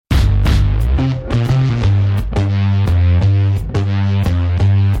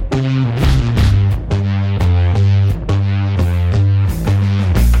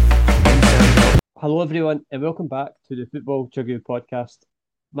Hello, everyone, and welcome back to the Football Chuggu podcast.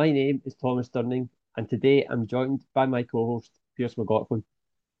 My name is Thomas Durning, and today I'm joined by my co-host, Pierce McLaughlin.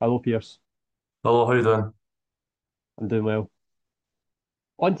 Hello, Pierce. Hello, how you doing? I'm doing well.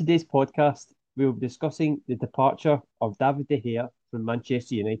 On today's podcast, we will be discussing the departure of David De Gea from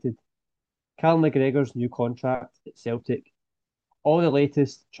Manchester United, Cal McGregor's new contract at Celtic, all the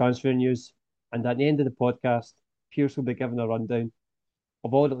latest transfer news, and at the end of the podcast, Pierce will be giving a rundown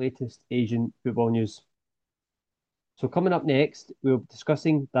of all the latest Asian football news. So coming up next, we'll be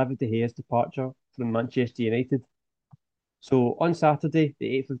discussing David De Gea's departure from Manchester United. So on Saturday, the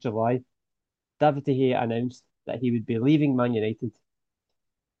 8th of July, David De Gea announced that he would be leaving Man United.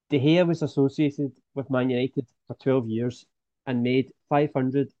 De Gea was associated with Man United for 12 years and made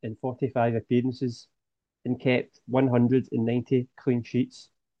 545 appearances and kept 190 clean sheets.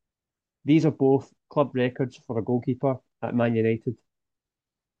 These are both club records for a goalkeeper at Man United.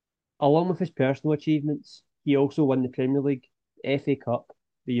 Along with his personal achievements, he also won the Premier League, the FA Cup,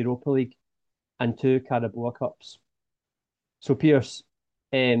 the Europa League, and two Carabao Cups. So, Pierce,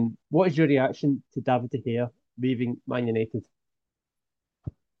 what is your reaction to David De Gea leaving Man United?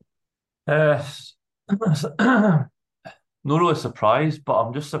 Uh, not really surprised, but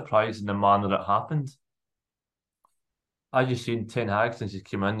I'm just surprised in the manner it happened. As you've seen, Ten Hag since he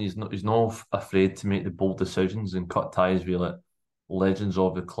came in, he's not afraid to make the bold decisions and cut ties with like legends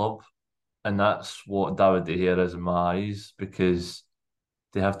of the club, and that's what David De Gea is in my eyes because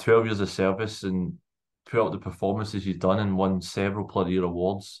they have 12 years of service and put out the performances he's done and won several player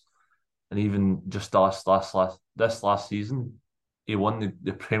awards, and even just this last season, he won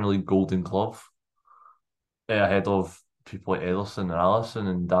the Premier League Golden Glove ahead of people like Ederson and Alisson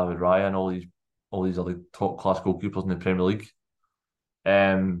and David Raya and all these other top class goalkeepers in the Premier League.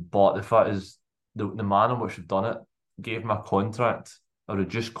 But the fact is, the manner in which they've done it gave him a contract, a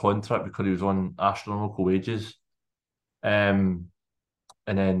reduced contract because he was on astronomical wages. Um,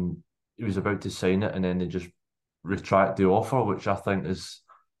 and then he was about to sign it, and then they just retract the offer, which I think is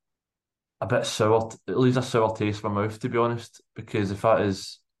a bit sour. It leaves a sour taste in my mouth, to be honest, because the fact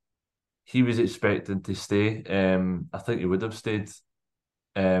is, he was expecting to stay. I think he would have stayed.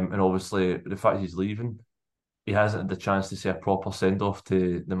 And obviously, the fact he's leaving, he hasn't had the chance to say a proper send off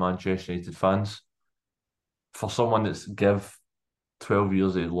to the Manchester United fans. For someone that's give 12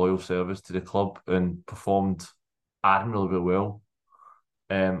 years of loyal service to the club and performed admirably well,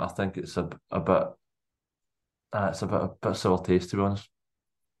 I think it's a bit sour taste, to be honest.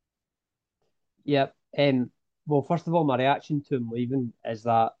 Yep. Well, first of all, my reaction to him leaving is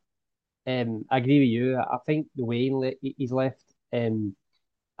that I agree with you. I think the way he's left,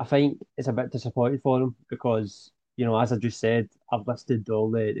 I think it's a bit disappointing for him because, as I just said, I've listed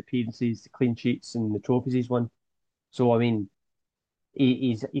all the appearances, the clean sheets, and the trophies he's won. So, I mean,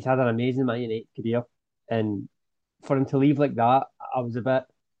 he's had an amazing Man United career, and for him to leave like that,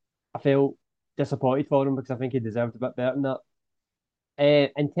 I felt disappointed for him because I think he deserved a bit better than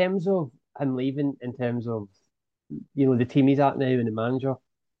that. In terms of him leaving, in terms of the team he's at now and the manager,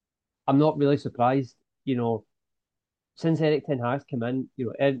 I'm not really surprised. You know, since Eric Ten Hag's come in,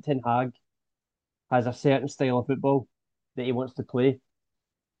 Eric Ten Hag has a certain style of football that he wants to play,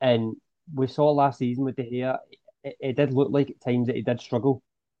 and we saw last season with De Gea, it did look like at times that he did struggle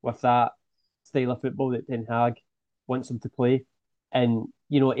with that style of football that Ten Hag wants him to play, and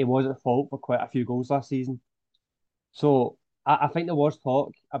he was at fault for quite a few goals last season. So I think there was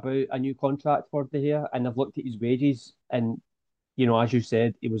talk about a new contract for De Gea, and I've looked at his wages, and as you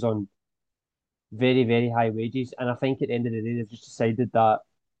said, he was on very, very high wages. And I think at the end of the day, they've just decided that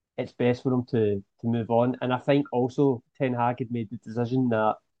it's best for him to move on. And I think also Ten Hag had made the decision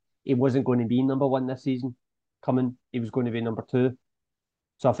that he wasn't going to be number one this season coming. He was going to be number two.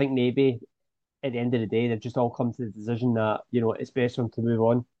 So I think maybe at the end of the day, they've just all come to the decision that, it's best for him to move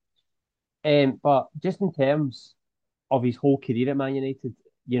on. But just in terms of his whole career at Man United,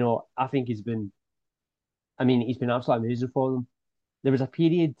 I think he's been absolutely amazing for them. There was a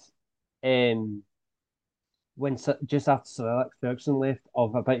period um, when just after Sir Alex Ferguson left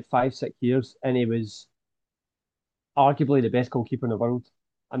of about 5, 6 years, and he was arguably the best goalkeeper in the world.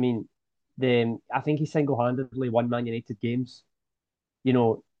 I mean, I think he single-handedly won Man United games. You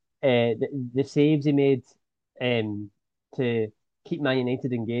know, the saves he made to keep Man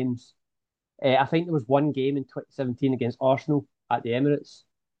United in games. I think there was one game in 2017 against Arsenal at the Emirates,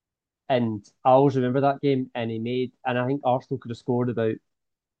 and I always remember that game. And I think Arsenal could have scored about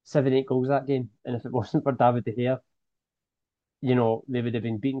 7, 8 goals that game. And if it wasn't for David De Gea, they would have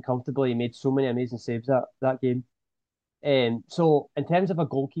been beaten comfortably. He made so many amazing saves that game. So in terms of a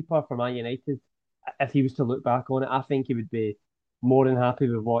goalkeeper for Man United, if he was to look back on it, I think he would be. more than happy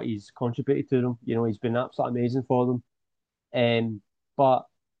with what he's contributed to them. He's been absolutely amazing for them. But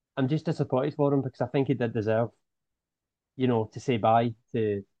I'm just disappointed for him because I think he did deserve, to say bye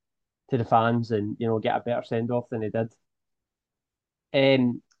to the fans and get a better send off than he did.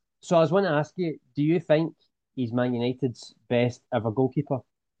 Um, so I was want to ask you, do you think he's Man United's best ever goalkeeper?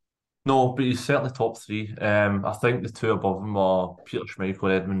 No, but he's certainly top three. I think the two above him are Peter Schmeichel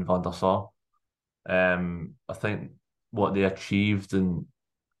and Edmund van der Sar. I think what they achieved and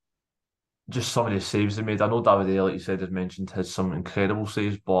just some of the saves they made. I know David like you said, has mentioned has some incredible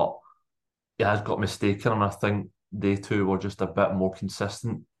saves, but he has got mistaken, and I think they two were just a bit more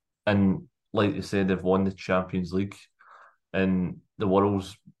consistent. And like you said, they've won the Champions League, and the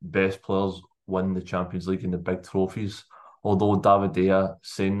world's best players win the Champions League and the big trophies. Although David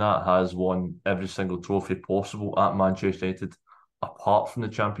saying that, has won every single trophy possible at Manchester United, apart from the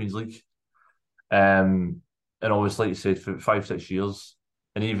Champions League. Um, and obviously, like you said, for 5, 6 years,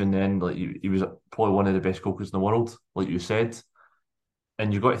 and even then, like he was probably one of the best goalkeepers in the world, like you said.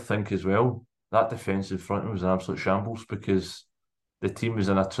 And you've got to think as well, that defensive front was an absolute shambles because the team was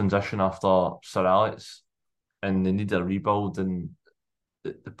in a transition after Sir Alex and they needed a rebuild and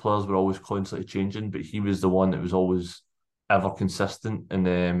the players were always constantly changing, but he was the one that was always ever consistent.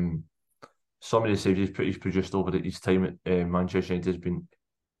 And some of the saves he's produced over his time at Manchester United has been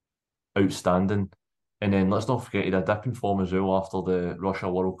outstanding. And then let's not forget he had a dip in form as well after the Russia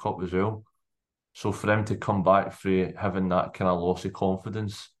World Cup as well. So for him to come back for having that kind of loss of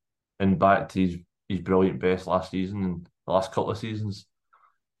confidence and back to his brilliant best last season and the last couple of seasons,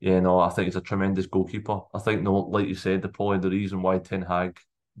 yeah, no, I think he's a tremendous goalkeeper. I think, no, like you said, probably the reason why Ten Hag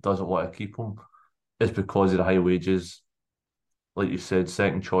doesn't want to keep him is because of the high wages. Like you said,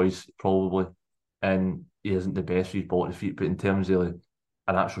 second choice probably, and he isn't the best with his body feet. But in terms of like,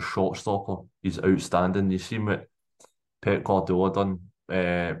 an actual shot stopper, he's outstanding. You seen what Pep Guardiola done,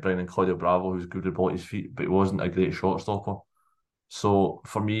 bringing in Claudio Bravo, who's good with his feet, but he wasn't a great shot stopper. So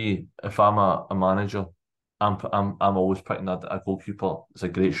for me, if I'm a manager, I'm always picking a goalkeeper as a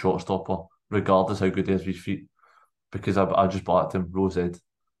great shot stopper, regardless how good he is with his feet, because I just backed him, Rose Ed.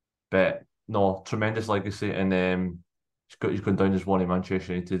 But no, tremendous legacy, and he's gone down as one of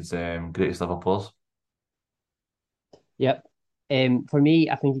Manchester United's greatest ever players. Yep. For me,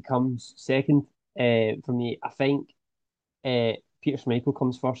 I think he comes second. For me, I think Peter Schmeichel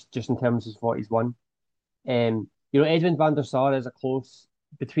comes first, just in terms of what he's won. Edwin van der Sar is a close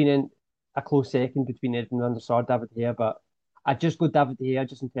second between Edwin van der Sar, David De Gea, but I just go David De Gea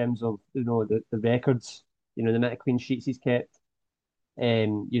just in terms of the records, the amount of clean sheets he's kept, the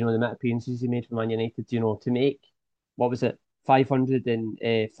amount of appearances he made for Man United, to make what was it,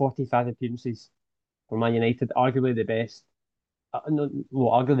 545 appearances for Man United, arguably the best, no,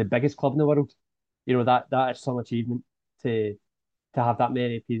 well, arguably the biggest club in the world. That is some achievement to to have that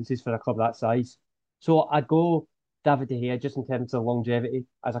many appearances for a club that size. So I'd go David De Gea just in terms of longevity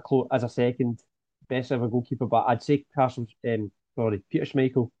as a second best ever goalkeeper, but I'd say Peter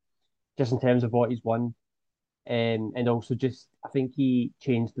Schmeichel just in terms of what he's won, and also just I think he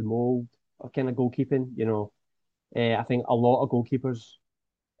changed the mold of kind of goalkeeping. I think a lot of goalkeepers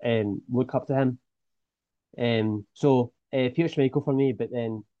look up to him. Peter Schmeichel for me, but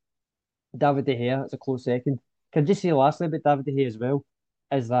then David De Gea is a close second. Can I just say lastly about David De Gea as well,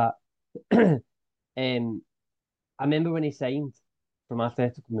 is that um, I remember when he signed from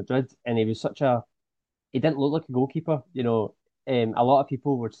Atletico Madrid, and he didn't look like a goalkeeper. A lot of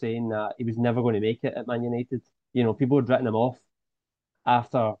people were saying that he was never going to make it at Man United. People had written him off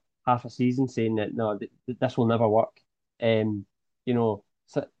after half a season, saying that no, this will never work. People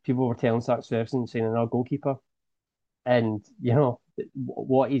were telling Sark Svensson saying another goalkeeper, and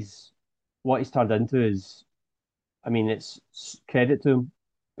what he's turned into is, I mean, it's credit to him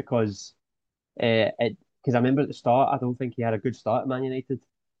because I remember at the start, I don't think he had a good start at Man United,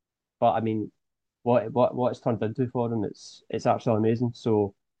 but I mean, what it's turned into for him, it's actually amazing.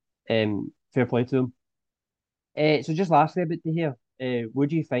 So, fair play to him. So just lastly about to hear, what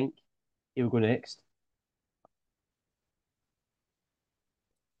do you think he'll go next?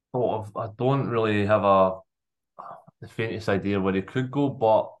 I don't really have the faintest idea where he could go,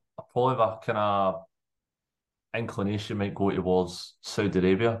 but I probably have a kind of inclination might go towards Saudi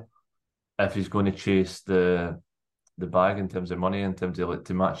Arabia if he's going to chase the bag in terms of money, in terms of like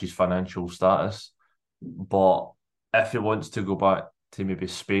to match his financial status. But if he wants to go back to maybe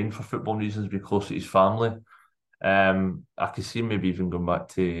Spain for football reasons, be close to his family, I could see him maybe even going back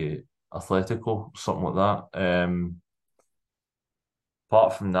to Atletico, something like that.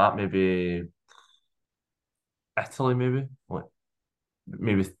 Apart from that, maybe Italy, maybe like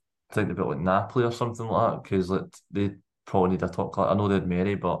maybe think about like Napoli or something like that, because like they probably need a top class. I know they had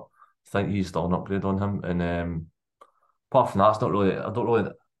Mary, but I think he's still an upgrade on him. And apart from that, it's not really. I don't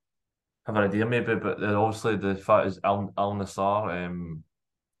really have an idea maybe, but then obviously the fact is Al Nassr.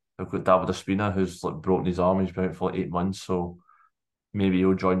 We've got David Ospina, who's like broken his arm. He's been out for like 8 months, so maybe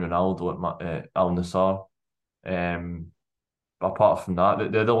he'll join Ronaldo at Al Nassr. Um, but apart from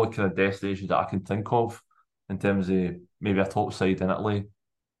that, they're the only kind of destinations that I can think of in terms of maybe a top side in Italy,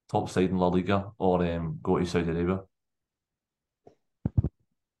 top side in La Liga, or go to Saudi Arabia.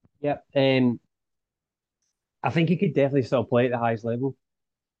 Yeah. I think he could definitely still play at the highest level.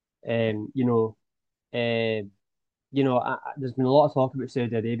 Um, you know, uh, there's been a lot of talk about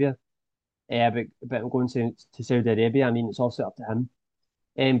Saudi Arabia, about him going to Saudi Arabia. I mean, it's all set up to him.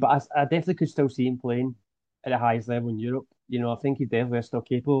 But I definitely could still see him playing at the highest level in Europe. I think he definitely is still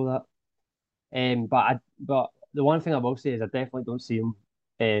capable of that. But the one thing I will say is I definitely don't see him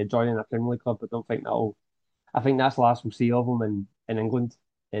joining a Premier League club. I don't think that'll. I think that's the last we'll see of him in England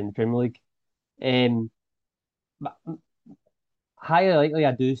in the Premier League. Um, but highly likely,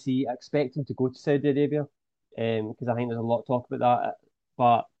 I expect him to go to Saudi Arabia, because I think there's a lot of talk about that.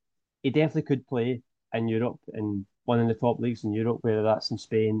 But he definitely could play in Europe in one of the top leagues in Europe, whether that's in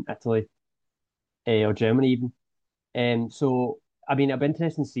Spain, Italy, or Germany even. So I mean, it'll be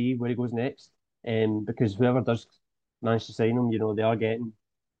interesting to see where he goes next. Because whoever does manage to sign him, they are getting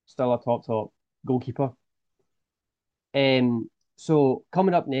still a top goalkeeper. So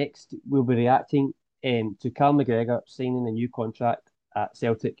coming up next, we'll be reacting to Cal McGregor signing a new contract at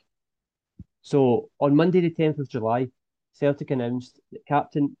Celtic. So on Monday, the 10th of July, Celtic announced that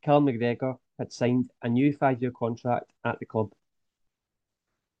captain Cal McGregor had signed a new 5-year contract at the club.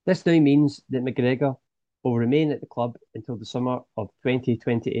 This now means that McGregor will remain at the club until the summer of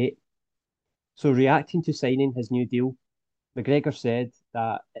 2028. So, reacting to signing his new deal, McGregor said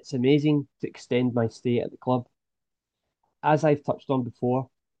that it's amazing to extend my stay at the club. As I've touched on before,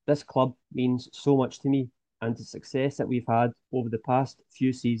 this club means so much to me, and the success that we've had over the past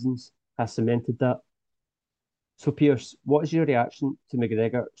few seasons has cemented that. So, Pierce, what is your reaction to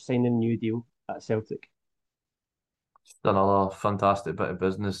McGregor signing a new deal at Celtic? Another fantastic bit of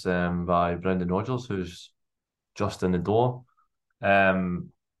business by Brendan Rodgers, who's just in the door.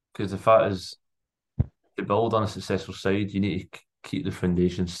 Because the fact is, to build on a successful side, you need to keep the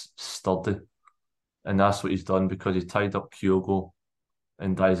foundations sturdy, and that's what he's done because he tied up Kyogo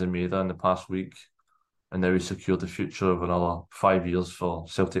and Daizen Maeda in the past week, and now he's secured the future of another 5 years for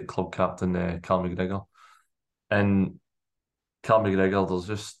Celtic club captain Cal McGregor. And Cal McGregor,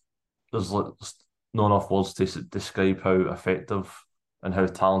 there's like not enough words to describe how effective and how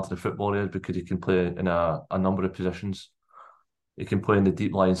talented a footballer he is because he can play in a number of positions. He can play in the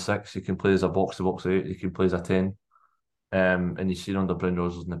deep line six. He can play as a box to box eight. He can play as a 10. And you've seen under Brendan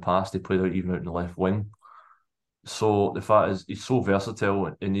Rodgers in the past, he played out even out in the left wing. So the fact is, he's so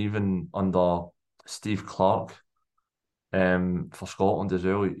versatile, and even under Steve Clarke, for Scotland as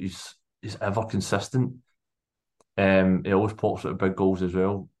well, he's ever consistent. He always pops out big goals as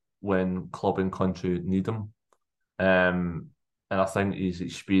well when club and country need him. And I think his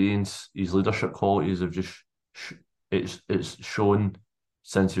experience, his leadership qualities have just sh it's shown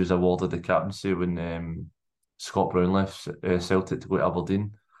since he was awarded the captaincy when Scott Brown left Celtic to go to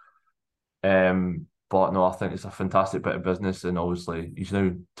Aberdeen. But no, I think it's a fantastic bit of business, and obviously he's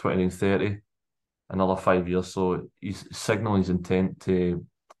now 29, 30, another 5 years, so he's signalling his intent to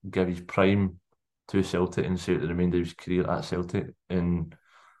give his prime to Celtic and see out the remainder of his career at Celtic, and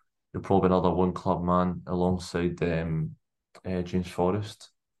he'll probably be another one club man alongside James Forrest.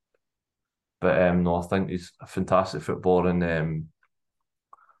 But no, I think he's a fantastic footballer and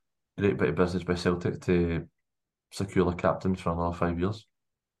great bit of business by Celtic to secure the captains for another 5 years.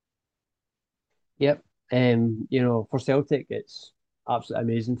 Yep. For Celtic, it's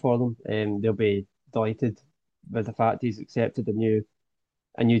absolutely amazing for them. They'll be delighted with the fact he's accepted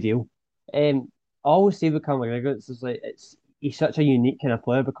a new deal. I always say with Conor McGregor, it's just like he's such a unique kind of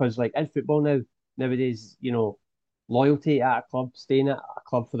player because like in football nowadays, loyalty at a club, staying at a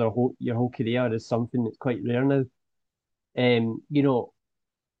club for your whole career is something that's quite rare now. Um, you know,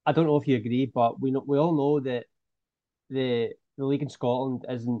 I don't know if you agree, but we all know that the league in Scotland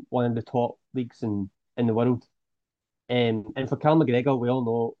isn't one of the top leagues in the world. And for Cal McGregor, we all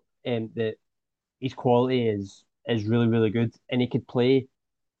know that his quality is really, really good and he could play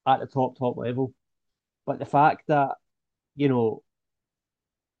at the top level. But the fact that, you know,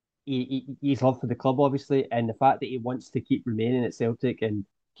 he's love for the club obviously, and the fact that he wants to keep remaining at Celtic and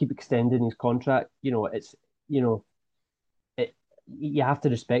keep extending his contract, it's you know, it you have to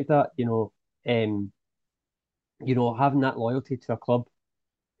respect that, having that loyalty to a club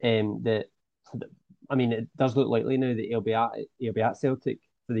that I mean, it does look likely now that he'll be at Celtic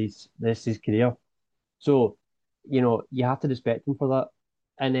for this his career. So, you have to respect him for that.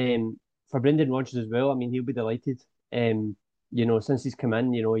 And for Brendan Rodgers as well, I mean, he'll be delighted. Um, since he's come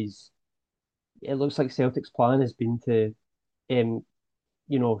in, it looks like Celtic's plan has been to um,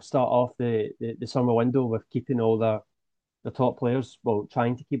 start off the summer window with keeping all the top players, well,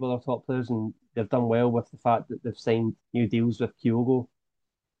 trying to keep all their top players, and they've done well with the fact that they've signed new deals with Kyogo,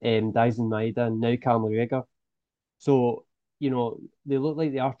 Dyson Maeda, and now Callum McGregor. So, they look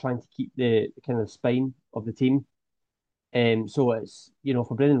like they are trying to keep the kind of spine of the team. So it's,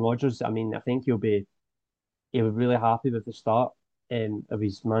 for Brendan Rodgers, I mean, I think he'll be really happy with the start of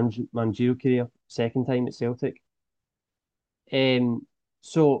his managerial career, second time at Celtic.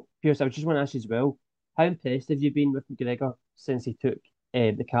 So Pierce, I just want to ask you as well, how impressed have you been with McGregor since he took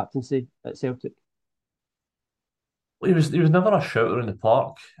the captaincy at Celtic? He was never a shouter in the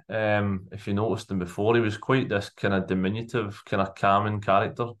park. If you noticed him before, he was quite this kind of diminutive, kind of calming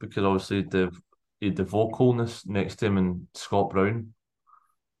character because obviously he had the vocalness next to him and Scott Brown,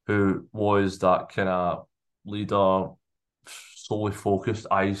 who was that kind of leader, solely focused,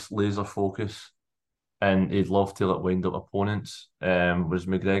 eyes laser focus, and he'd love to like wind up opponents. Whereas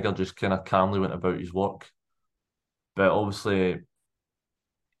McGregor just kind of calmly went about his work. But obviously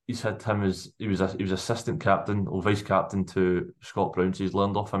he's had him as he was assistant captain or vice captain to Scott Brown, so he's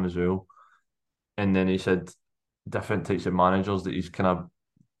learned off him as well. And then he's had different types of managers that he's kind of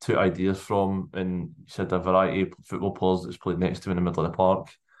took ideas from, and he's had a variety of football players that's played next to him in the middle of the park.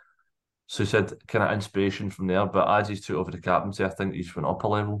 So he said kind of inspiration from there. But as he's took over the captaincy, I think he's went up a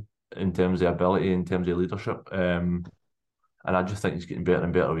level in terms of ability, in terms of leadership. And I just think he's getting better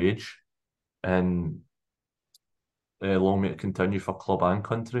and better with age. And long may it continue for club and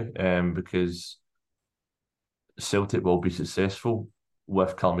country. Because Celtic will be successful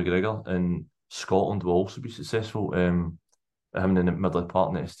with Cal McGregor, and Scotland will also be successful. Him in the middle of the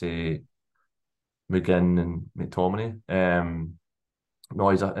park next to McGinn and McTominay. No,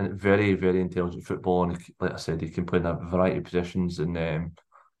 he's a very, very intelligent footballer, and like I said, he can play in a variety of positions. And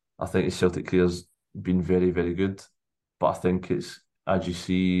I think his Celtic career's been very, very good. But I think it's, as you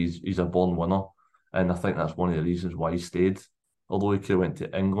see, he's a born winner, and I think that's one of the reasons why he stayed. Although he could have went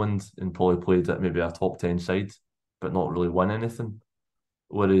to England and probably played at maybe a top 10 side, but not really win anything.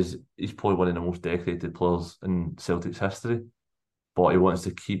 Whereas he's probably one of the most decorated players in Celtic's history, but he wants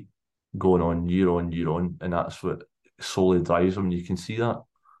to keep going on, year on, and that's what solely drives him. You can see that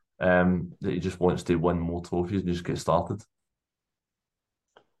that he just wants to win more trophies and just get started.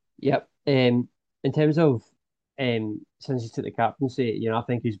 Yep. In terms of since he took the captaincy, I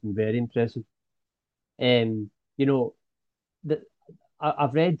think he's been very impressive. You know, that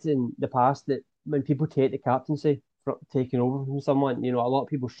I've read in the past that when people take the captaincy from taking over from someone, a lot of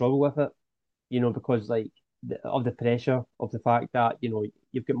people struggle with it, because like of the pressure of the fact that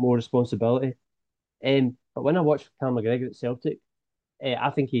you've got more responsibility. But when I watch Conor McGregor at Celtic, I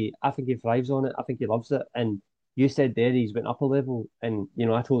think he thrives on it. I think he loves it. And you said there he's went up a level, and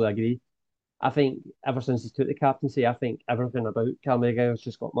I totally agree. I think ever since he took the captaincy, I think everything about Conor McGregor's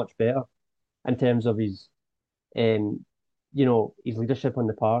just got much better in terms of um, his leadership on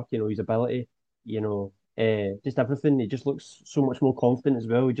the park, his ability, just everything. He just looks so much more confident as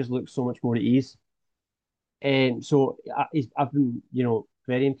well. He just looks so much more at ease. So I've been,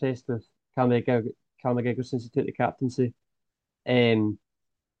 very impressed with Cal McGregor since he took the captaincy. Um,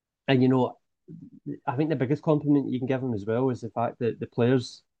 and I think the biggest compliment you can give him as well is the fact that the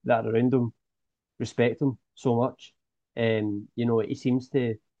players that are around him respect him so much. He seems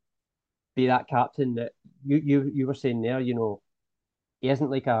to be that captain that you were saying there. He isn't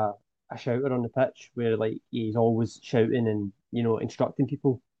like a shouter on the pitch where like he's always shouting and instructing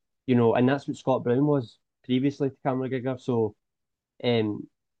people. And that's what Scott Brown was previously to Cameron McGregor. So um,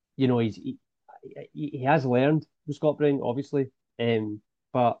 he has learned with Scott Brown, obviously.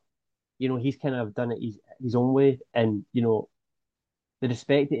 But he's kind of done it his own way, and the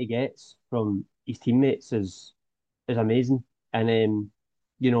respect that he gets from his teammates is amazing. And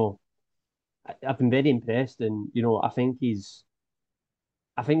you know, I've been very impressed, and I think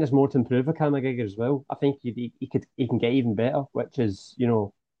there's more to improve with Cam McGregor as well. I think he can get even better, which is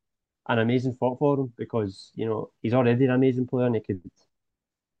an amazing thought for him because he's already an amazing player and he could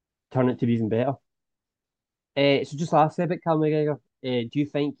turn it to be even better. So just lastly about Cam McGregor, do you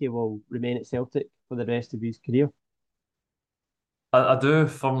think he will remain at Celtic for the rest of his career? I do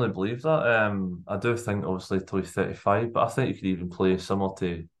firmly believe that. I do think obviously till he's 35, but I think he could even play similar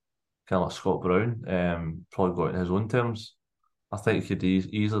to kind of like Scott Brown, probably go out in his own terms. I think he could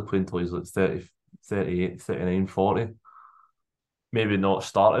easily play until he's like 30, 38, 39, 40. maybe not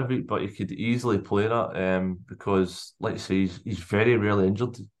start every week, but he could easily play that because, like you say, he's very rarely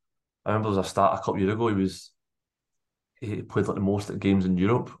injured. I remember there was a start a couple of years ago. He played like the most games in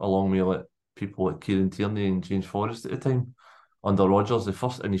Europe, along with like people like Kieran Tierney and James Forrest at the time under Rodgers, the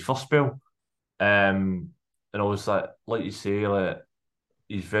first in his first spell. And I was like you say, like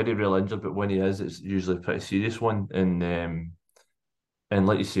he's very rarely injured, but when he is, it's usually a pretty serious one. And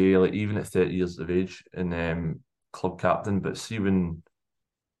like you say, like even at 30 years of age and club captain, but see when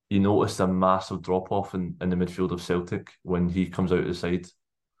you notice a massive drop off in the midfield of Celtic when he comes out of the side,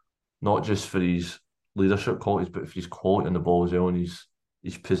 not just for his leadership qualities, but for his quality on the ball as well, and his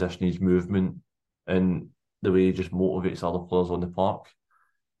position, his movement, and the way he just motivates other players on the park.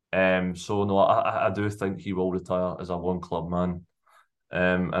 So no, I do think he will retire as a one club man,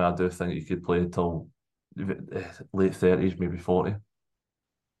 and I do think he could play until late 30s, maybe 40.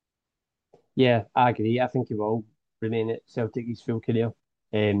 Yeah, I agree. I think he will remain at Celtic his full career.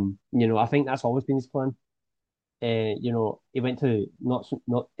 I think that's always been his plan. He went to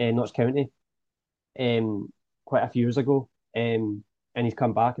Notts County quite a few years ago, and he's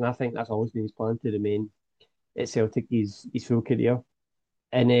come back, and I think that's always been his plan to remain at Celtic his full career.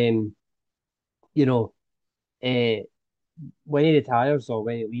 And you know, uh, when he retires or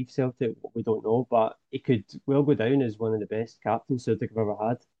when he leaves Celtic, we don't know, but he could well go down as one of the best captains Celtic have ever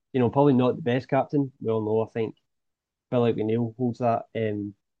had. Probably not the best captain. We all know. I think Billy McNeil holds that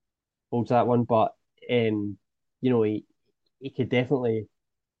one, but um, he could definitely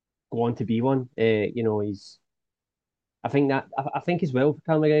go on to be one. He's I think as well for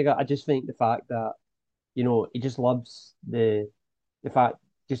Conor McGregor. I just think the fact that he just loves the fact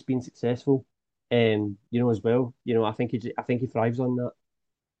just being successful. As well. I think he thrives on that.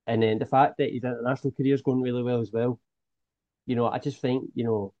 And then the fact that his international career is going really well as well. I just think,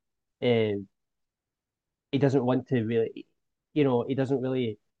 um, he doesn't want to really, he doesn't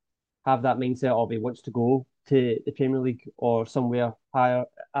really have that mindset of he wants to go to the Premier League or somewhere higher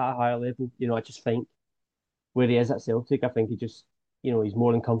at a higher level. I just think where he is at Celtic, I think he's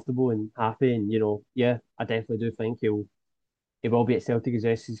more than comfortable and happy. And yeah, I definitely do think he will be at Celtic as the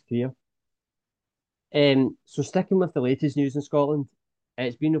rest of his career. So sticking with the latest news in Scotland,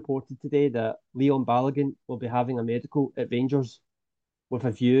 it's been reported today that Leon Balogun will be having a medical at Rangers with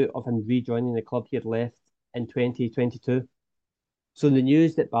a view of him rejoining the club he had left in 2022. So the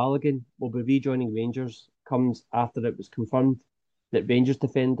news that Balogun will be rejoining Rangers comes after it was confirmed that Rangers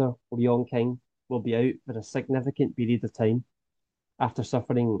defender Leon King will be out for a significant period of time after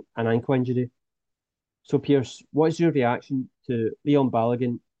suffering an ankle injury. So Pierce, what is your reaction to Leon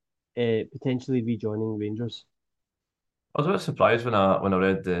Balogun potentially rejoining Rangers? I was a bit surprised when I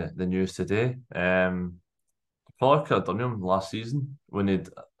read the news today. Probably could have done him last season when he'd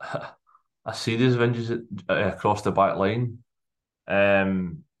a series of injuries across the back line.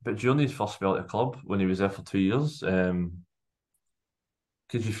 But during his first spell at the club, when he was there for 2 years, because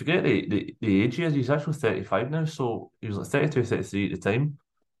you forget the age he is, he's actually 35 now, so he was like 32, 33 at the time.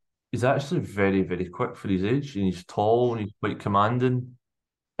 He's actually very, very quick for his age, and he's tall and he's quite commanding,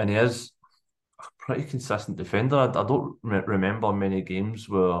 and he is a pretty consistent defender. I don't remember many games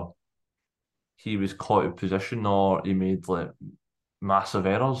where he was caught in position or he made like massive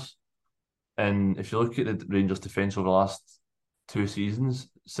errors. And if you look at the Rangers defence over the last 2 seasons,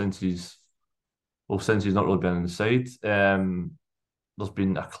 since he's not really been on the side, there's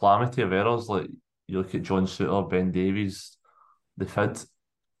been a calamity of errors. Like you look at John Souttar, Ben Davies, they've had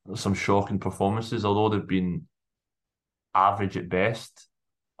some shocking performances, although they've been average at best.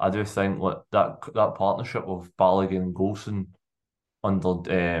 I do think like that partnership of Balogun and Golson under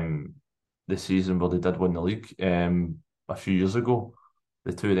the season where they did win the league a few years ago.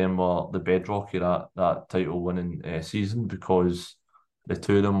 The two of them were the bedrock of that title winning season because the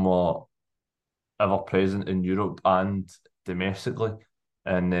two of them were ever present in Europe and domestically,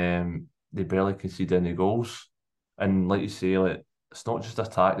 and they barely conceded any goals. And like you say, like it's not just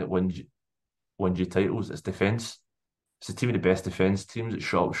attack that wins you titles; it's defence. It's the team of the best defence teams that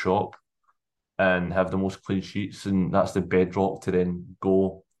shut up shop and have the most clean sheets, and that's the bedrock to then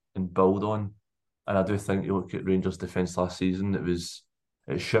go and build on. And I do think you look at Rangers' defence last season;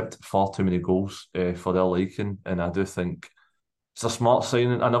 it shipped far too many goals for their liking, and I do think it's a smart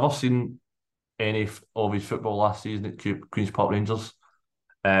signing. I never seen any of his football last season at Queens Park Rangers,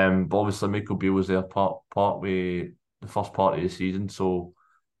 but obviously Michael Beale was there part way the first part of the season, so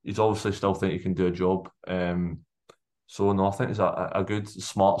he's obviously still think he can do a job. So no, I think it's a good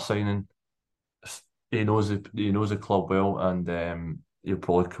smart signing. He knows the club well, and he'll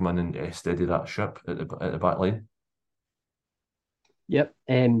probably come in and steady that ship at the back line. Yep.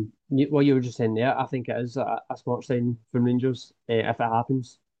 what you were just saying there, I think it is a smart sign from Rangers if it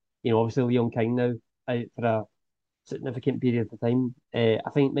happens. Obviously Leon King now out for a significant period of time. I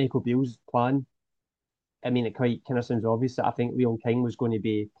think Michael Beale's plan. I mean, it quite kind of sounds obvious that I think Leon King was going to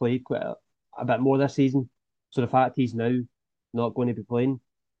be played quite a bit more this season. So the fact he's now not going to be playing,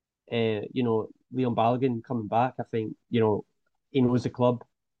 Leon Balogun coming back, I think he knows the club.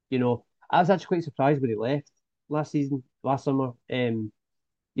 I was actually quite surprised when he left last summer.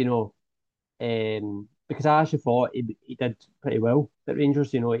 You know, because I actually thought he did pretty well at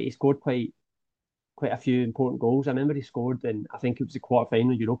Rangers. He scored quite a few important goals. I remember he scored in I think it was the quarter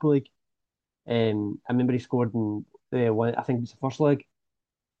final Europa League. I remember he scored in the one I think it was the first leg.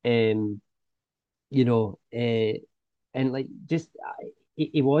 Um, you know, and like just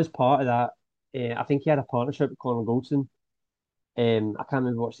he was part of that. I think he had a partnership with Connor Goldson. I can't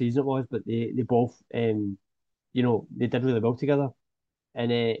remember what season it was, but they both they did really well together. And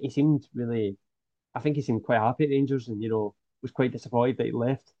he seemed really, I think he seemed quite happy at Rangers, and was quite disappointed that he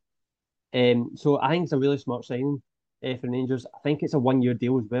left. So I think it's a really smart signing for Rangers. I think it's a 1 year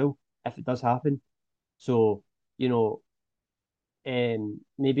deal as well if it does happen. So you know,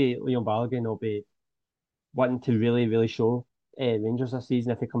 maybe Leon Balogun will be wanting to really, really show Rangers this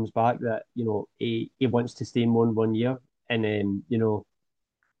season if he comes back that he wants to stay more than 1 year and then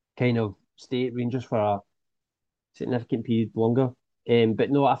kind of stay at Rangers for a significant period longer. But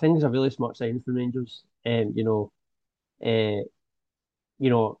no, I think it's a really smart signing for Rangers. Uh, I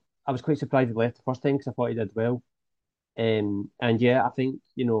was quite surprised he left the first time because I thought he did well. And yeah, I think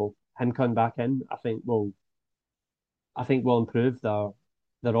him coming back in, I think will improve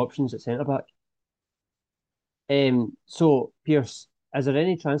their options at centre back. So Pierce, is there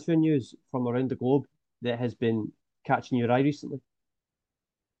any transfer news from around the globe that has been catching your eye recently?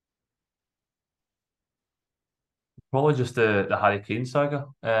 Probably just the Harry Kane saga.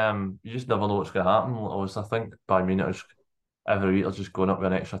 You just never know what's going to happen. Obviously, I think Bayern Munich is every week are just going up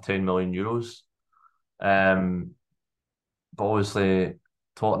with an extra 10 million euros. Um, but obviously,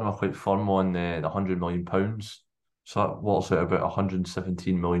 Tottenham are quite firm on the £100 million. So that works out about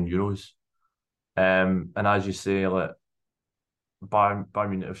 117 million euros. And as you say, like Bayern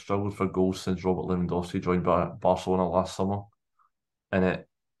Munich have struggled for goals since Robert Lewandowski joined Barcelona last summer, and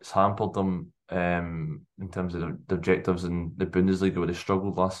it's hampered them in terms of the objectives in the Bundesliga where they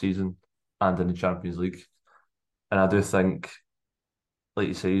struggled last season and in the Champions League. And I do think, like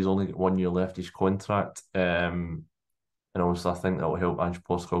you say, he's only got 1 year left his contract. And obviously I think that will help Ange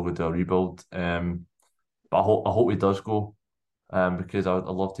Postecoglou do a rebuild. But I hope he does go. Because I'd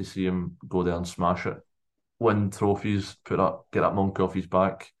love to see him go there and smash it, win trophies, get that monkey off his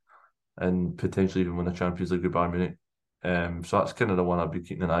back, and potentially even win a Champions League with Bayern Munich. So that's kind of the one I'd be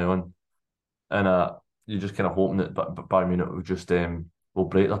keeping an eye on. And you're just kind of hoping that Bayern Munich will just will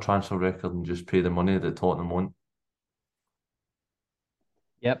break their transfer record and just pay the money that Tottenham want.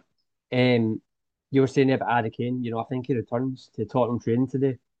 Yep. You were saying about Harry Kane. I think he returns to Tottenham training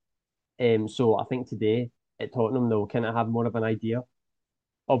today. So I think today at Tottenham they'll kind of have more of an idea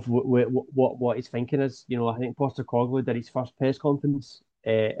of what his thinking is. I think Postecoglou did his first press conference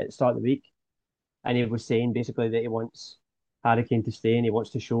at the start of the week, and he was saying basically that he wants Harry Kane to stay and he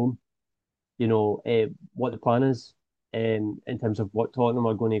wants to show him, what the plan is, in terms of what Tottenham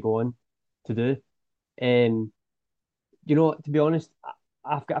are going to go on to do. Um, to be honest,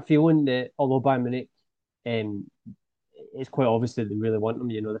 I've got a feeling that although Bayern Munich, um, it's quite obvious that they really want him.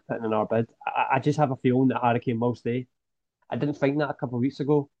 They're putting in our bid. I just have a feeling that Harry Kane will stay. I didn't think that a couple of weeks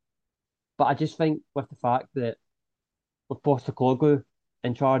ago, but I just think with the fact that with Postecoglou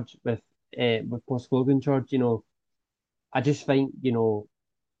in charge, with Postecoglou in charge, I just think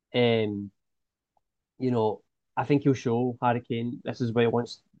um, you know, I think he'll show Harry Kane this is what he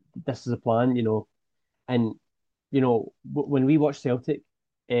wants. This is a plan, and when we watched Celtic,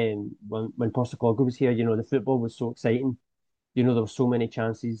 when Postecoglou was here, the football was so exciting. There were so many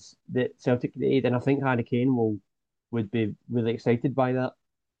chances that Celtic created, and I think Harry Kane would be really excited by that.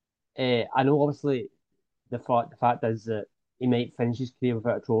 I know obviously the fact is that he might finish his career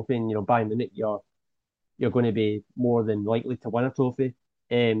without a trophy, and Bayern Munich, you're going to be more than likely to win a trophy.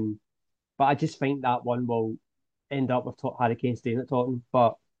 Um, but I just think that one will end up with Harry Kane staying at Tottenham.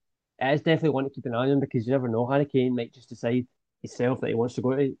 But it is definitely one to keep an eye on because you never know. Harry Kane might just decide himself that he wants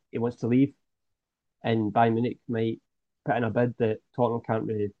to leave, and Bayern Munich might put in a bid that Tottenham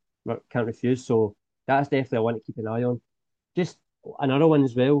can't refuse. So that's definitely one to keep an eye on. Just another one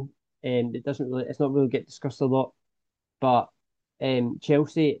as well. It's not really get discussed a lot, but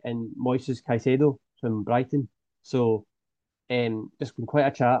Chelsea and Moises Caicedo from Brighton. So there's been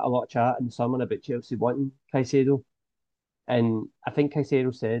quite a lot of chat in the summer about Chelsea wanting Caicedo. And I think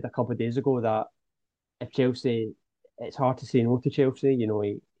Caicedo said a couple of days ago that if Chelsea, it's hard to say no to Chelsea.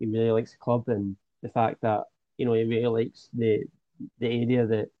 He really likes the club and the fact that he really likes the area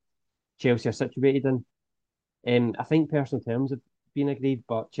that Chelsea are situated in. I think personal terms have been agreed,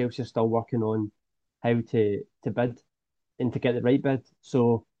 but Chelsea are still working on how to bid and to get the right bid.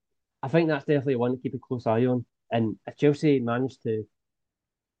 So I think that's definitely one to keep a close eye on. And if Chelsea manage to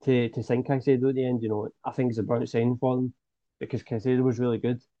sign Caicedo at the end, I think it's a brilliant signing for them because Caicedo was really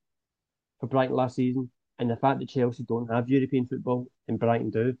good for Brighton last season. And the fact that Chelsea don't have European football and Brighton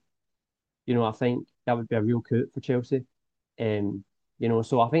do, I think that would be a real coup for Chelsea. Um,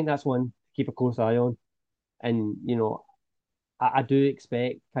 so I think that's one to keep a close eye on. And, I do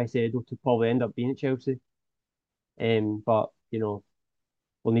expect Caicedo to probably end up being at Chelsea. But, we'll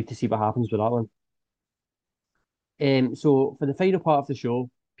need to see what happens with that one. So for the final part of the show,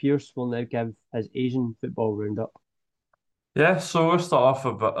 Pierce will now give his Asian football roundup. Yeah, so we'll start off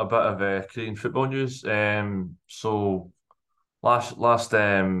a bit of Korean football news. So last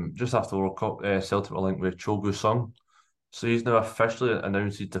just after the World Cup, Celtic were linked with Chuggu Sung. So he's now officially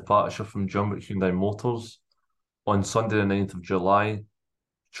announced his departure from Jeonbuk Hyundai Motors on Sunday the 9th of July.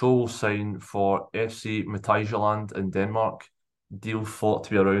 Cho will sign for FC Midtjylland in Denmark. Deal thought to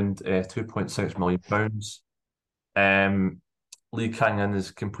be around £2.6 million. Lee Kang-in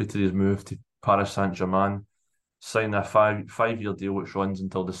has completed his move to Paris Saint-Germain, signing a five-year deal which runs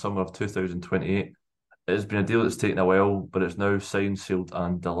until the summer of 2028. It has been a deal that's taken a while, but it's now signed, sealed,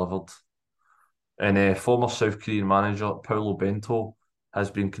 and delivered. And former South Korean manager Paulo Bento has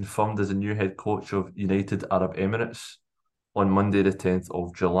been confirmed as the new head coach of United Arab Emirates on Monday, the 10th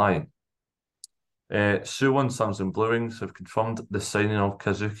of July. Suwon Samsung Blue Wings have confirmed the signing of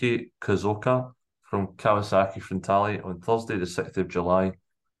Kazuki Kazoka from Kawasaki Frontale on Thursday, the 6th of July.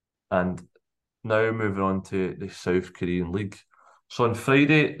 And now moving on to the South Korean League. So on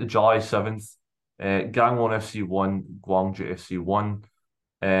Friday, the July 7th, Gangwon FC 1, Gwangju FC 1,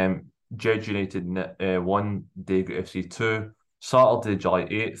 Jeju United 1, Daegu FC 2. Saturday, July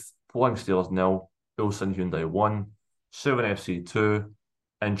 8th, Pohang Steelers 0, Ulsan Hyundai 1, Suwon FC 2,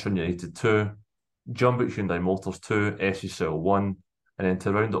 Incheon United 2, Jeonbuk Hyundai Motors 2, FC Seoul 1, and then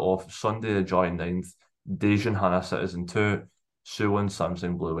to round it off, Sunday, the July 9th, Daejeon Hana Citizen 2, Suwon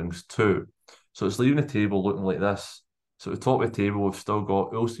Samsung Blue Wings 2. So it's leaving the table looking like this. So at the top of the table, we've still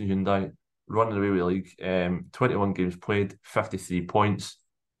got Ulsan Hyundai running away with the league. 21 games played, 53 points.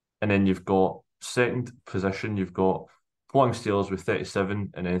 And then you've got second position, you've got Pohang Steelers with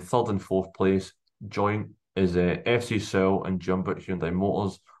 37, and then third and fourth place joint is FC Seoul and Jeonbuk Hyundai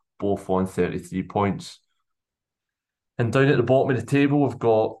Motors, both on 33 points. And down at the bottom of the table, we've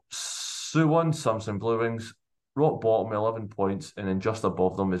got Suwon, Samsung Blue Wings, rock bottom, 11 points, and then just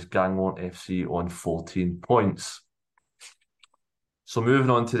above them is Gangwon FC on 14 points. So moving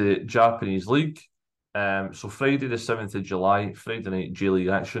on to the Japanese League. So Friday the 7th of July, Friday night J-League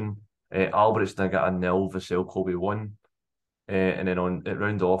action. Albert's Niigata 0, Vissel Kobe 1. And then it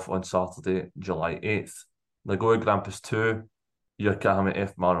round off on Saturday, July 8th. Nagoya Grampus 2, Yokohama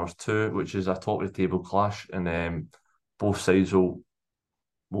F Mariners 2, which is a top of the table clash, and both sides will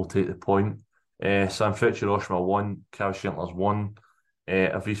take the point. Sanfrecce Hiroshima 1, Kawashima Antlers 1,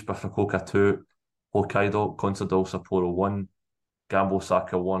 Avispa Fukuoka 2, Hokkaido Consadole Sapporo 1, Gambo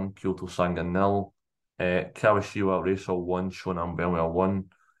Osaka 1, Kyoto Sanga 0, Kawashiwa Reysol 1, Shonan Bellmare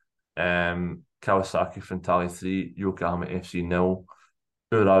 1, Kawasaki Frontale 3, Yokohama FC 0,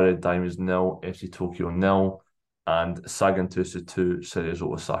 Urawa Red Diamonds 0, FC Tokyo 0, and Sagan Tusu 2,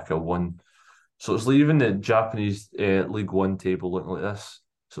 Cerezo Osaka 1. So it's leaving the Japanese League One table looking like this.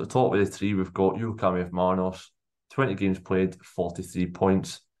 So at the top of the three, we've got Yokohama F Marinos, 20 games played, 43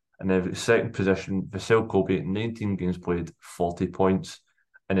 points. And then second position, Vissel Kobe, 19 games played, 40 points.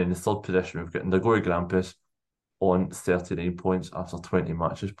 And in the third position, we've got Nagoya Grampus on 39 points after 20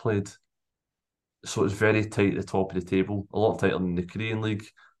 matches played. So it's very tight at the top of the table, a lot tighter than the Korean League.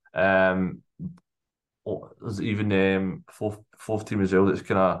 There's even fourth team as well that's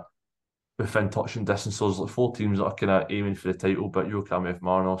kind of within touching distance. So there's like four teams that are kind of aiming for the title, but Yokohama F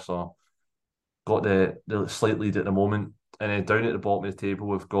Marinos are got the slight lead at the moment. And then down at the bottom of the table,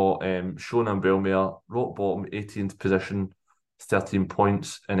 we've got Shonan Bellmare, rock bottom, 18th position, 13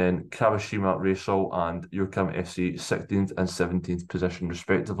 points. And then Kawashima Reysol and Yokohama FC, 16th and 17th position,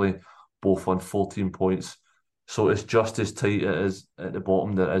 respectively, both on 14 points. So it's just as tight it is at the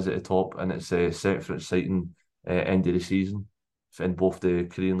bottom that it is at the top. And it's set for exciting end of the season in both the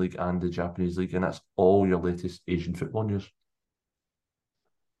Korean League and the Japanese League. And that's all your latest Asian football news.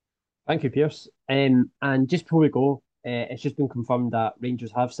 Thank you, Pierce. And just before we go, it's just been confirmed that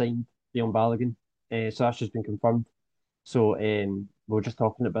Rangers have signed Leon Balogun. So that's just been confirmed. So we were just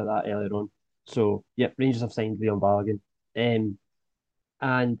talking about that earlier on. So yep, Rangers have signed Leon Balogun. Um,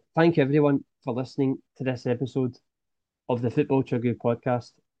 and thank you everyone for listening to this episode of the Football Chuggu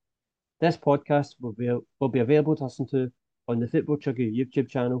podcast. This podcast will be available to listen to on the Football Chuggu YouTube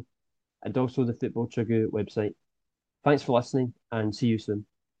channel and also the Football Chuggu website. Thanks for listening and see you soon.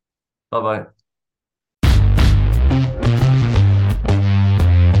 Bye bye.